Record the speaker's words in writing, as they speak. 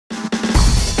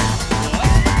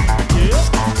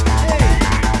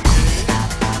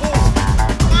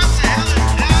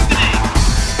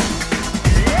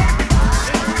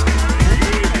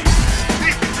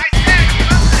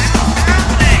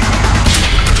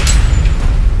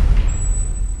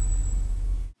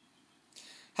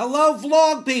Hello,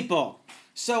 vlog people!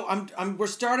 So we're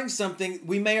starting something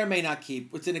we may or may not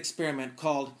keep. It's an experiment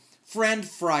called Friend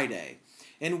Friday,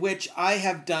 in which I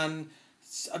have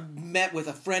met with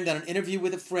a friend, done an interview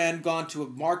with a friend, gone to a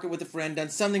market with a friend, done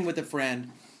something with a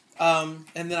friend, and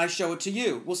then I show it to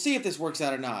you. We'll see if this works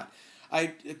out or not. A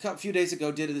few days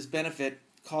ago did this benefit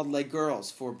called Les Girls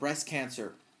for breast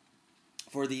cancer,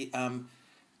 for the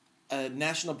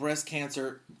National Breast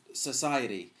Cancer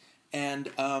Society. And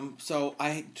so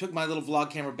I took my little vlog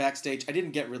camera backstage. I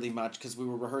didn't get really much because we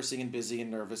were rehearsing and busy and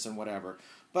nervous and whatever.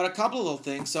 But a couple of little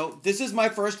things. So this is my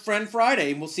first Friend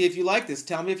Friday, and we'll see if you like this.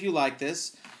 Tell me if you like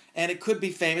this. And it could be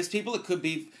famous people. It could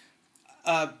be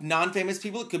non-famous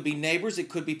people. It could be neighbors. It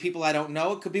could be people I don't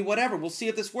know. It could be whatever. We'll see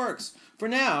if this works. For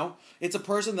now, it's a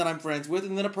person that I'm friends with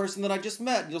and then a person that I just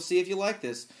met. You'll see if you like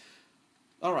this.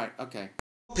 All right, okay.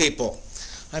 People,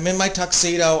 I'm in my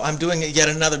tuxedo. I'm doing yet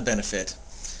another benefit.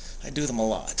 I do them a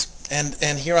lot.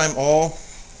 And here I'm all,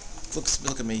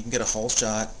 look at me, you can get a whole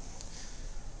shot.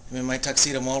 I'm in my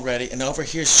tuxedo, I'm all ready. And over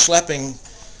here schlepping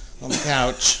on the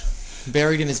couch,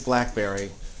 buried in his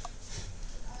BlackBerry,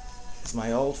 is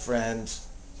my old friend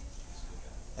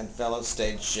and fellow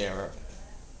stage sharer,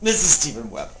 Mrs. Stephen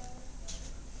Webber.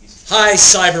 Hi,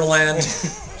 Cyberland.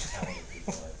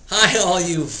 Hi, all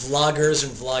you vloggers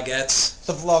and vlogettes.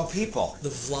 The vlog people. The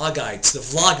vlogites, the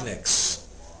vlogniks.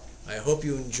 I hope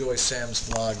you enjoy Sam's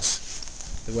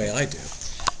vlogs the way I do.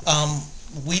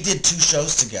 We did 2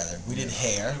 shows together. We did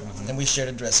hair, and we shared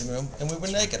a dressing room, and we were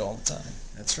naked all the time.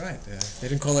 That's right. They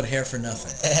didn't call it hair for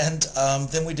nothing. And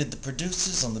then we did the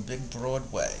producers on the big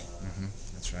Broadway.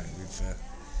 That's right.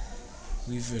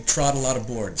 We've trod a lot of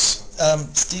boards.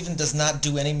 Stephen does not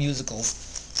do any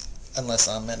musicals unless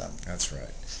I'm in them. That's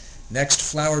right. Next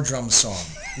flower drum song.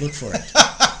 Look for it.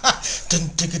 Dun,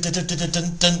 dun, dun, dun, dun,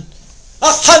 dun, dun.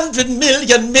 100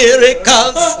 million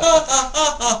miracles.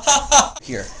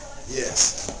 Here.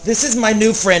 Yes. This is my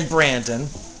new friend Brandon.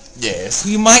 Yes. Who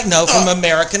you might know from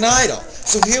American Idol.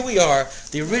 So here we are,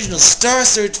 the original Star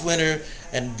Search winner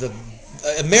and the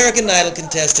American Idol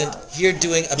contestant here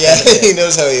doing a benefit. He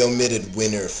knows how he omitted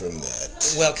winner from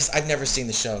that. Well, because I've never seen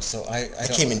the show, so I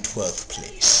came in 12th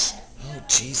place. Oh,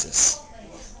 Jesus.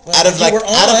 Well, out of like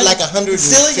 150,000,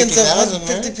 zillions of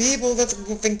 150 right? people. That's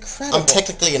incredible. I'm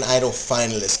technically an Idol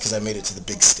finalist because I made it to the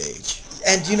big stage.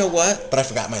 And you know what? But I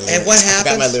forgot my lyrics. And what happened?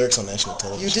 I forgot my lyrics on national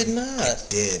television. You did not. I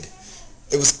did.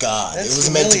 It was God. That's it was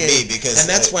meant to be because. And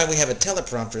that's why we have a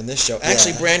teleprompter in this show.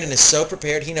 Actually, Brandon is so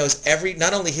prepared. He knows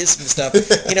not only his stuff,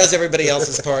 he knows everybody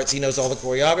else's parts. He knows all the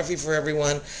choreography for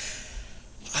everyone.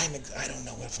 I don't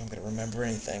know if I'm going to remember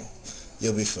anything.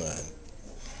 You'll be fine.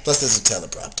 Plus, there's a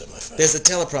teleprompter, my friend. There's a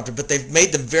teleprompter, but they've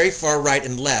made them very far right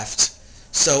and left,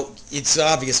 so it's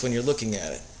obvious when you're looking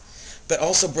at it. But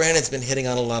also, Brandon's been hitting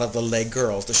on a lot of the Les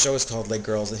Girls. The show is called Les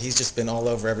Girls, and he's just been all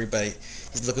over everybody.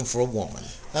 He's looking for a woman.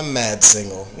 I'm mad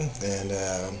single, and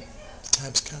the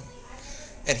time's come.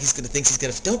 And thinks he's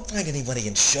gonna. Don't find anybody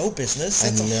in show business.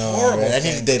 That's I know. horrible. Right? I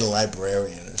need to date a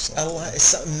librarian or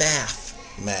something. Math.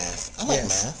 Math. I like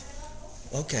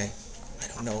math. Okay. I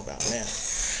don't know about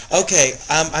math. Okay,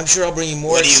 I'm sure I'll bring you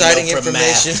more What do you exciting know from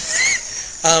information.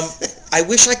 I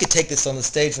wish I could take this on the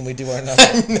stage when we do our number.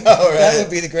 I know, right? That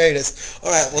would be the greatest.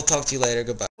 All right, we'll talk to you later.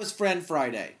 Goodbye. It was Friend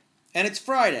Friday, and it's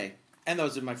Friday, and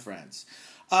those are my friends.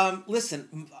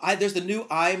 Listen, there's the new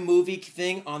iMovie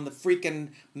thing on the freaking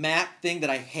Mac thing that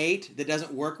I hate, that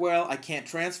doesn't work well. I can't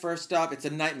transfer stuff. It's a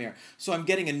nightmare. So I'm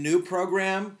getting a new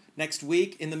program next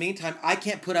week. In the meantime, I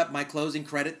can't put up my closing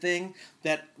credit thing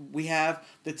that we have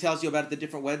that tells you about the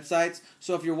different websites.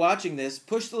 So if you're watching this,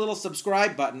 push the little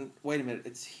subscribe button. Wait a minute,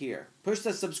 it's here. Push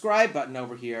the subscribe button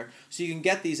over here so you can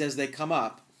get these as they come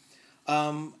up.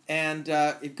 Go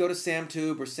to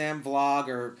SamTube or Sam Vlog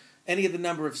or any of the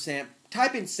number of Sam.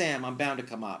 Type in Sam, I'm bound to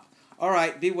come up. All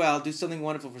right, be well. Do something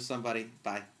wonderful for somebody.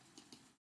 Bye.